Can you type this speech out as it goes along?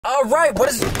All right, what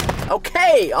is...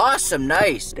 Okay, awesome,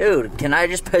 nice. Dude, can I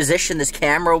just position this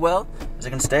camera well? Is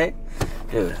it gonna stay?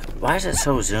 Dude, why is it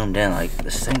so zoomed in like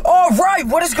this thing? All right,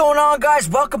 what is going on, guys?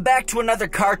 Welcome back to another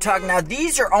car talk. Now,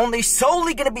 these are only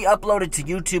solely going to be uploaded to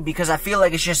YouTube because I feel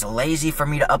like it's just lazy for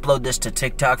me to upload this to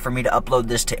TikTok, for me to upload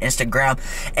this to Instagram,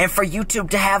 and for YouTube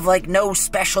to have like no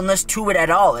specialness to it at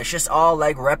all. It's just all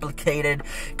like replicated,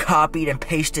 copied, and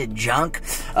pasted junk.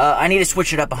 I need to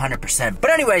switch it up 100%.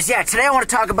 But anyways, yeah, today I want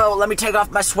to talk about, let me take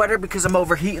off my sweater because I'm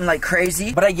overheating like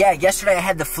crazy. But yeah, yesterday I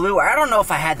had the flu. I don't know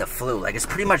if I had the flu. Like, it's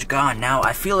pretty much gone now.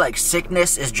 I feel like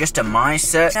sickness is just a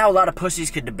mindset. Now, a lot of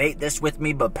pussies could debate this with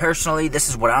me, but personally, this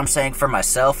is what I'm saying for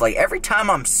myself. Like, every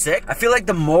time I'm sick, I feel like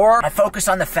the more I focus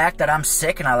on the fact that I'm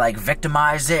sick and I like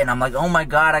victimize it, and I'm like, oh my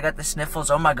god, I got the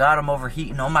sniffles, oh my god, I'm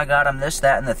overheating, oh my god, I'm this,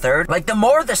 that, and the third. Like, the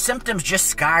more the symptoms just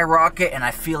skyrocket and I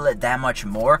feel it that much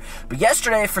more. But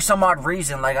yesterday, for some odd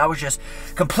reason, like, I was just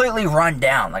completely run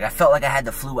down. Like, I felt like I had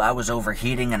the flu, I was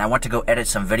overheating, and I went to go edit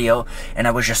some video, and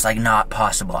I was just like, not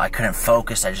possible. I couldn't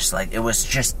focus. I just like, it was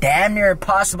just damn near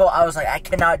impossible. I was like, I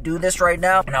cannot do this right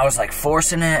now. And I was like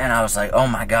forcing it, and I was like, oh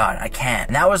my god, I can't.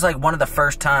 And that was like one of the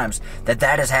first times that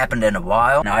has happened in a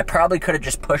while. Now, I probably could have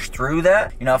just pushed through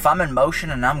that. You know, if I'm in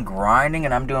motion and I'm grinding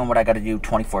and I'm doing what I gotta do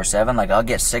 24/7, like, I'll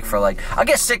get sick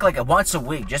like once a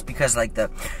week just because like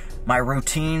my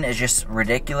routine is just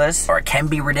ridiculous, or it can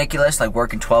be ridiculous, like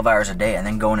working 12 hours a day and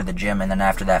then going to the gym, and then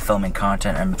after that filming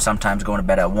content, and sometimes going to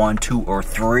bed at 1, 2, or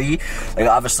 3. Like,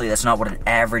 obviously that's not what an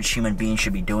average human being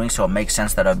should be doing, so it makes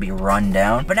sense that I'd be run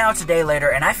down. But now it's a day later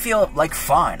and I feel like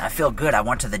fine. I feel good. I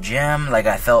went to the gym, like,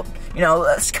 I felt, you know,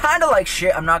 it's kind of like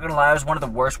shit. I'm not gonna lie, it was one of the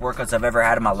worst workouts I've ever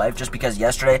had in my life, just because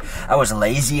yesterday I was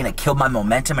lazy and it killed my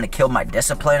momentum and it killed my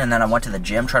discipline, and then I went to the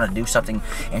gym trying to do something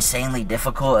insanely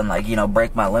difficult and, like, you know,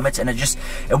 break my limits. And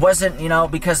it wasn't, you know,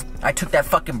 because I took that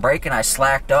fucking break and I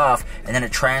slacked off, and then it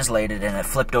translated and it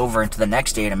flipped over into the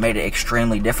next day and it made it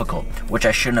extremely difficult, which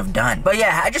I shouldn't have done. But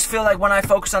yeah, I just feel like when I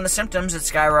focus on the symptoms, it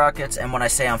skyrockets, and when I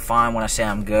say I'm fine, when I say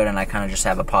I'm good, and I kind of just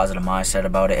have a positive mindset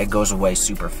about it, it goes away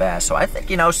super fast. So I think,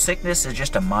 you know, sickness is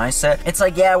just a mindset. It's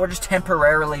like, yeah, we're just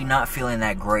temporarily not feeling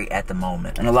that great at the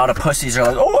moment. And a lot of pussies are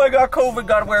like, oh, I got COVID,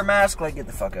 gotta wear a mask. Like, get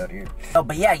the fuck out of here. Oh,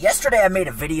 but yeah, yesterday I made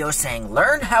a video saying,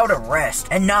 learn how to rest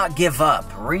and not give up.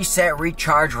 Reset,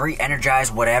 recharge,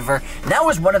 re-energize, whatever. And that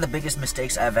was one of the biggest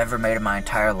mistakes I've ever made in my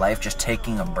entire life, just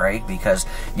taking a break, because,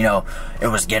 you know, it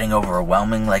was getting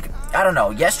overwhelming. Like, I don't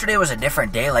know, yesterday was a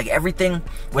different day. Like, everything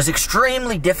was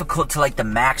extremely difficult to like the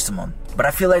maximum. But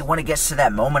I feel like when it gets to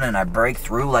that moment and I break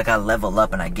through, like, I level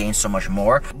up and I gain so much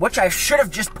more, which I should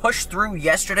have just pushed through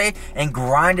yesterday and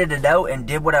grinded it out and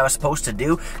did what I was supposed to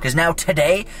do. Because now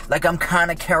today, like, I'm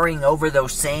kind of carrying over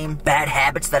those same bad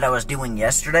habits that I was doing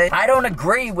yesterday. I don't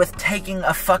agree with taking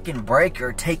a fucking break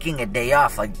or taking a day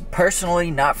off. Like,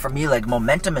 personally, not for me. Like,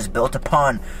 momentum is built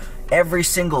upon every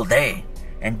single day,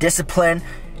 and discipline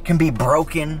can be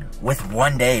broken with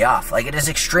one day off. Like, it is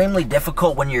extremely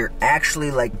difficult when you're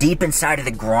actually like deep inside of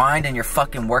the grind and you're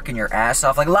fucking working your ass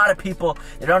off. Like, a lot of people,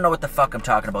 they don't know what the fuck I'm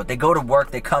talking about. They go to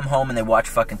work, they come home, and they watch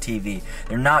fucking TV.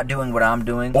 They're not doing what I'm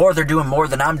doing, or they're doing more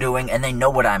than I'm doing, and they know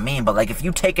what I mean. But like, if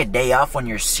you take a day off when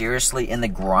you're seriously in the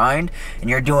grind and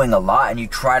you're doing a lot, and you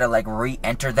try to like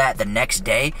re-enter that the next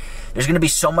day, there's gonna be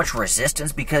so much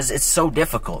resistance because it's so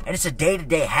difficult. And it's a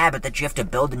day-to-day habit that you have to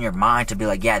build in your mind to be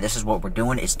like, yeah, this is what we're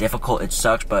doing. It's difficult, it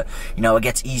sucks, but, you know, it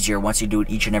gets easier once you do it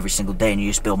each and every single day, and you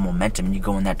just build momentum and you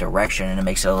go in that direction, and it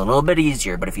makes it a little bit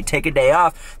easier. But if you take a day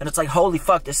off, then it's like, holy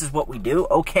fuck, this is what we do?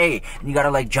 Okay. And you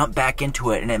gotta like jump back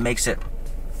into it, and it makes it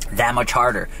that much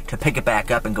harder to pick it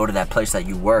back up and go to that place that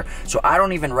you were. So I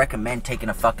don't even recommend taking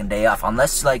a fucking day off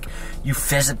unless like you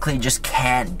physically just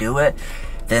can't do it.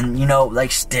 Then, you know,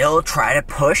 like, still try to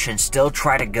push and still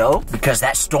try to go, because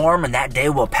that storm and that day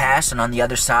will pass, and on the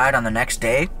other side, on the next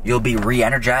day, you'll be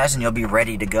re-energized and you'll be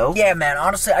ready to go. Yeah, man,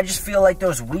 honestly, I just feel like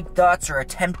those weak thoughts are a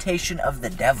temptation of the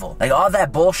devil. Like, all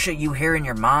that bullshit you hear in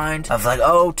your mind of like,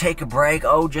 oh, take a break,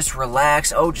 oh, just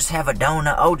relax, oh, just have a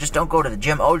donut, oh, just don't go to the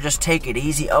gym, oh, just take it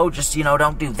easy, oh, just, you know,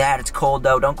 don't do that, it's cold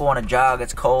though, don't go on a jog,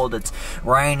 it's cold, it's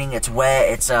raining, it's wet,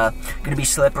 it's gonna be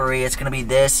slippery, it's gonna be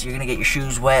this, you're gonna get your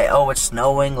shoes wet, oh, it's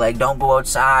snowing, like, don't go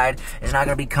outside, it's not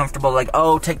gonna be comfortable, like,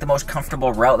 oh, take the most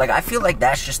comfortable route. Like, I feel like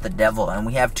that's just the devil, and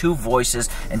we have two voices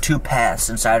and two paths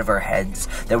inside of our heads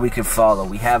that we could follow.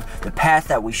 We have the path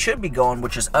that we should be going,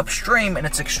 which is upstream, and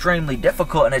it's extremely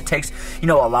difficult, and it takes, you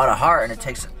know, a lot of heart, and it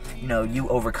takes you know, you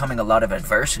overcoming a lot of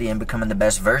adversity and becoming the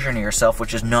best version of yourself,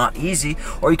 which is not easy.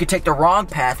 Or you could take the wrong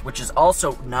path, which is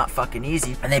also not fucking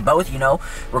easy. And they both, you know,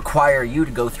 require you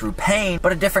to go through pain,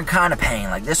 but a different kind of pain.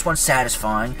 Like, this one's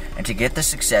satisfying, and to get the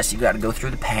success, you got to go through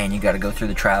the pain, you got to go through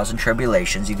the trials and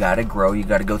tribulations, you got to grow, you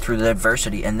got to go through the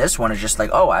adversity. And this one is just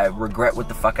like, oh, I regret what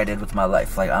the fuck I did with my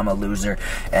life. Like, I'm a loser.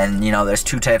 And, you know, there's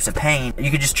two types of pain. You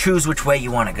can just choose which way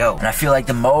you want to go. And I feel like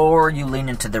the more you lean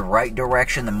into the right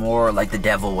direction, the more, like, the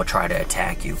devil will try to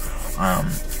attack you.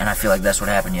 And I feel like that's what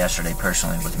happened yesterday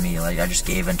personally with me. Like, I just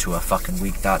gave into a fucking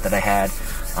weak thought that I had.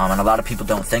 And a lot of people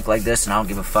don't think like this, and I don't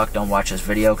give a fuck. Don't watch this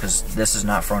video, because this is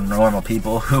not for normal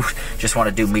people who just want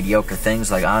to do mediocre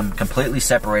things. Like, I'm completely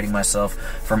separating myself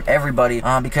from everybody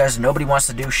because nobody wants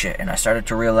to do shit. And I started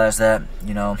to realize that,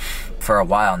 you know, for a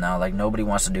while now. Like, nobody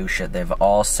wants to do shit. They've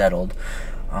all settled.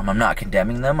 I'm not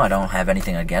condemning them. I don't have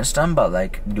anything against them. But,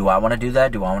 like, do I want to do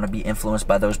that? Do I want to be influenced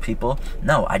by those people?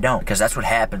 No, I don't. Because that's what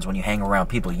happens when you hang around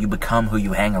people. You become who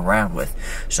you hang around with.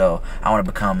 So, I want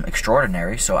to become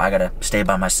extraordinary. So, I got to stay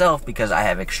by myself because I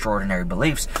have extraordinary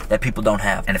beliefs that people don't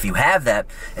have. And if you have that,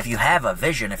 if you have a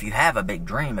vision, if you have a big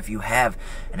dream, if you have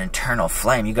an internal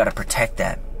flame, you got to protect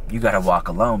that. You got to walk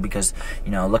alone because,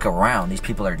 you know, look around. These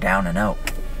people are down and out.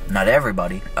 Not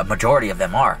everybody, a majority of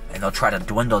them are, and they'll try to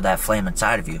dwindle that flame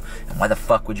inside of you. And why the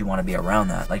fuck would you want to be around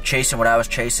that? Like, chasing what I was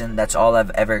chasing, that's all I've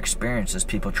ever experienced, is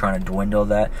people trying to dwindle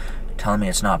that, telling me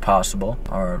it's not possible,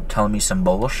 or telling me some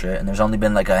bullshit. And there's only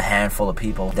been like a handful of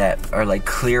people that are like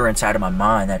clear inside of my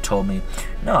mind that told me,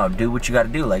 no, do what you got to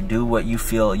do. Like, do what you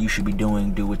feel you should be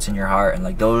doing, do what's in your heart. And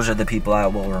like, those are the people I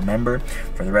will remember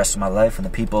for the rest of my life. And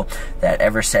the people that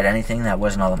ever said anything that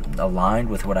wasn't aligned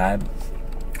with what I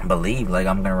believe, like,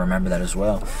 I'm gonna remember that as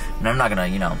well. And I'm not gonna,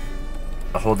 you know,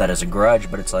 hold that as a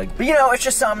grudge, but it's like, but you know, it's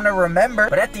just something to remember.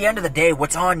 But at the end of the day,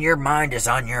 what's on your mind is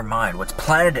on your mind. What's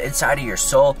planted inside of your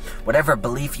soul, whatever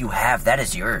belief you have, that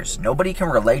is yours. Nobody can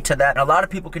relate to that. And a lot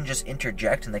of people can just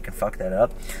interject and they can fuck that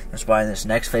up. That's why in this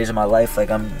next phase of my life,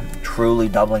 like, I'm truly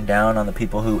doubling down on the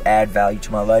people who add value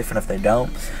to my life. And if they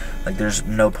don't, like, there's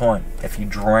no point. If you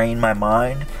drain my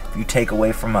mind, if you take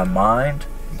away from my mind,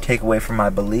 take away from my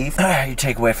belief, you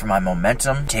take away from my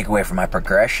momentum, take away from my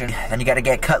progression, then you gotta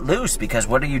get cut loose, because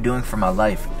what are you doing for my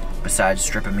life besides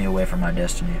stripping me away from my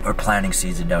destiny or planting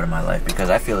seeds of doubt in my life?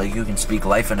 Because I feel like you can speak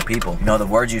life into people. You know, the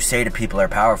words you say to people are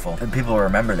powerful, and people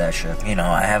remember that shit. You know,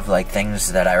 I have like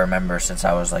things that I remember since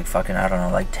I was like fucking, I don't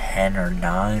know, like 10 or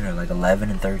 9 or like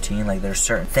 11 and 13. Like, there's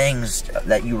certain things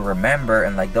that you remember,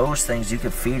 and like those things you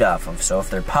could feed off of. So if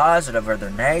they're positive or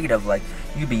they're negative, like,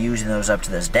 you could be using those up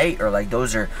to this date, or like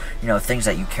those are, you know, things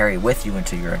that you carry with you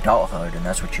into your adulthood, and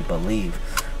that's what you believe.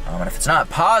 And if it's not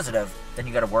positive, then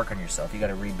you got to work on yourself. You got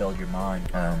to rebuild your mind,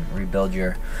 rebuild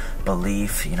your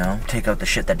belief, you know, take out the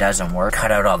shit that doesn't work,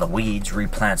 cut out all the weeds,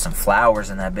 replant some flowers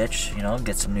in that bitch, you know,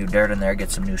 get some new dirt in there,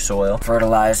 get some new soil,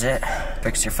 fertilize it,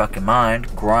 fix your fucking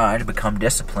mind, grind, become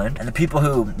disciplined. And the people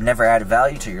who never added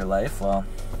value to your life, well,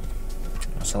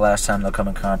 it's the last time they'll come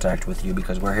in contact with you,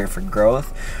 because we're here for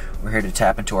growth. We're here to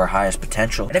tap into our highest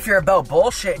potential. And if you're about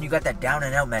bullshit and you got that down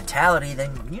and out mentality,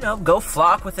 then, you know, go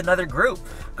flock with another group.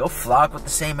 Go flock with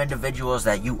the same individuals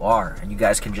that you are, and you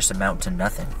guys can just amount to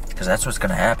nothing. Because that's what's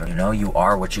gonna happen, you know? You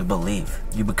are what you believe.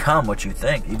 You become what you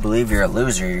think. You believe you're a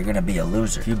loser, you're gonna be a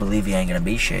loser. If you believe you ain't gonna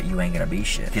be shit, you ain't gonna be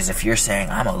shit. Because if you're saying,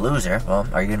 I'm a loser, well,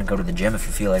 are you gonna go to the gym if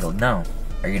you feel like, no?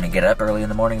 Are you gonna get up early in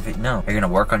the morning if you, no? Are you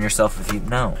gonna work on yourself if you,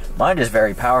 no? Mind is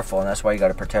very powerful, and that's why you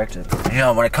gotta protect it. You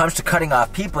know, when it comes to cutting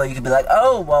off people, you can be like,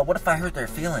 oh, well, what if I hurt their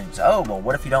feelings? Oh, well,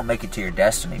 what if you don't make it to your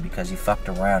destiny because you fucked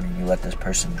around and you let this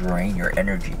person drain your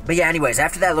energy? But yeah, anyways,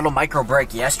 after that little micro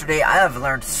break yesterday, I have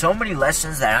learned so many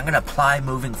lessons that I'm gonna apply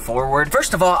moving forward.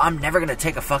 First of all, I'm never gonna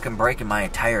take a fucking break in my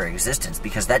entire existence,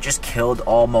 because that just killed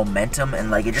all momentum, and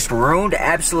like, it just ruined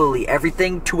absolutely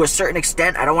everything to a certain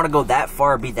extent. I don't wanna go that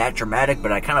far or be that dramatic,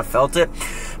 but I kind of felt it.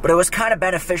 But it was kind of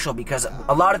beneficial, because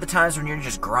a lot of the times when you're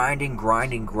just grinding,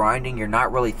 you're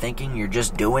not really thinking, you're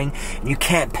just doing, and you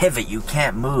can't pivot, you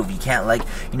can't move, you can't, like,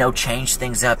 you know, change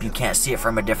things up, you can't see it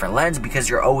from a different lens, because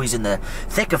you're always in the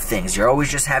thick of things. You're always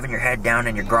just having your head down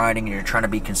and you're grinding and you're trying to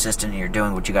be consistent and you're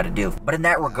doing what you got to do. But in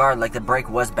that regard, like, the break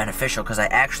was beneficial, because I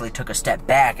actually took a step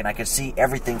back and I could see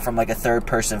everything from like a third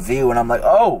person view, and I'm like,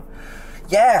 oh,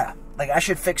 yeah. like I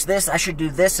should fix this, I should do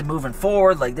this, and moving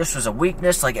forward, like this was a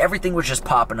weakness, like everything was just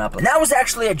popping up. And that was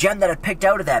actually a gem that I picked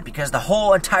out of that, because the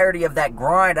whole entirety of that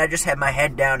grind, I just had my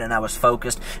head down and I was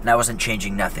focused and I wasn't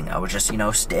changing nothing. I was just, you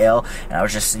know, stale, and I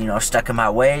was just, you know, stuck in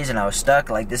my ways, and I was stuck,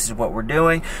 like this is what we're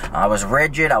doing. I was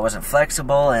rigid, I wasn't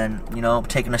flexible, and, you know,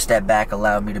 taking a step back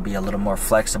allowed me to be a little more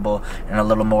flexible and a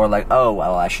little more like, oh,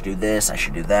 well, I should do this, I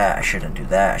should do that, I shouldn't do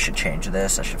that, I should change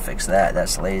this, I should fix that,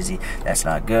 that's lazy, that's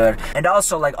not good. And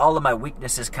also, like, all of my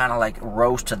weaknesses kind of like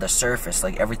rose to the surface,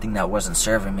 like everything that wasn't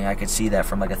serving me, I could see that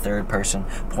from like a third person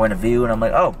point of view, and I'm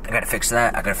like, oh, I gotta fix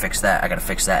that, I gotta fix that, I gotta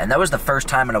fix that. And that was the first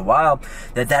time in a while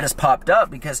that has popped up,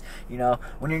 because, you know,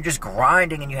 when you're just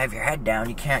grinding and you have your head down,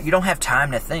 you don't have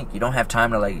time to think, you don't have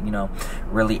time to, like, you know,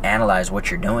 really analyze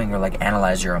what you're doing, or like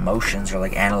analyze your emotions, or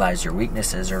like analyze your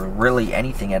weaknesses, or really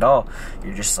anything at all.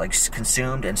 You're just like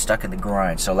consumed and stuck in the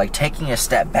grind. So like taking a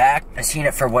step back and seeing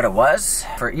it for what it was,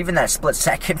 for even that split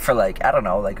second, for like, I don't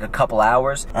know, like a couple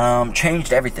hours,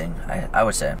 changed everything, I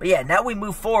would say. But yeah, now we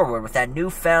move forward with that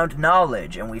newfound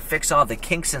knowledge, and we fix all the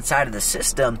kinks inside of the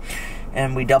system,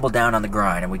 and we double down on the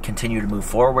grind, and we continue to move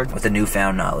forward with the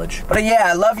newfound knowledge. But yeah,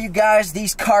 I love you guys.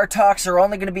 These car talks are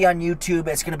only going to be on YouTube.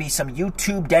 It's going to be some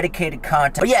YouTube dedicated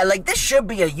content. But yeah, like this should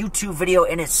be a YouTube video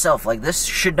in itself. Like this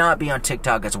should not be on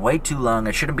TikTok. It's way too long.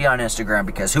 It shouldn't be on Instagram,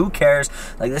 because who cares?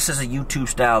 Like this is a YouTube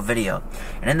style video.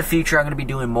 And in the future, I'm going to be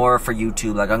doing more for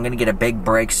YouTube. Like I'm going to get a big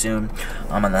break soon.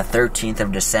 On the 13th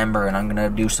of December, and I'm going to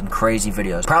do some crazy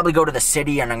videos. Probably go to the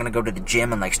city, and I'm going to go to the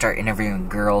gym and like start interviewing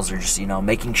girls, or just, you know,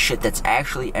 making shit that's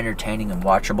actually entertaining and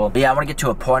watchable. But yeah, I want to get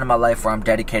to a point in my life where I'm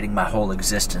dedicating my whole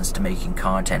existence to making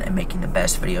content and making the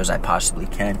best videos I possibly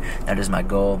can. That is my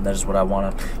goal. That is what I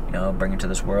want to, you know, bring into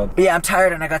this world. But yeah, I'm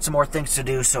tired and I got some more things to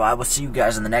do, so I will see you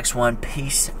guys in the next one.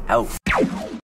 Peace out.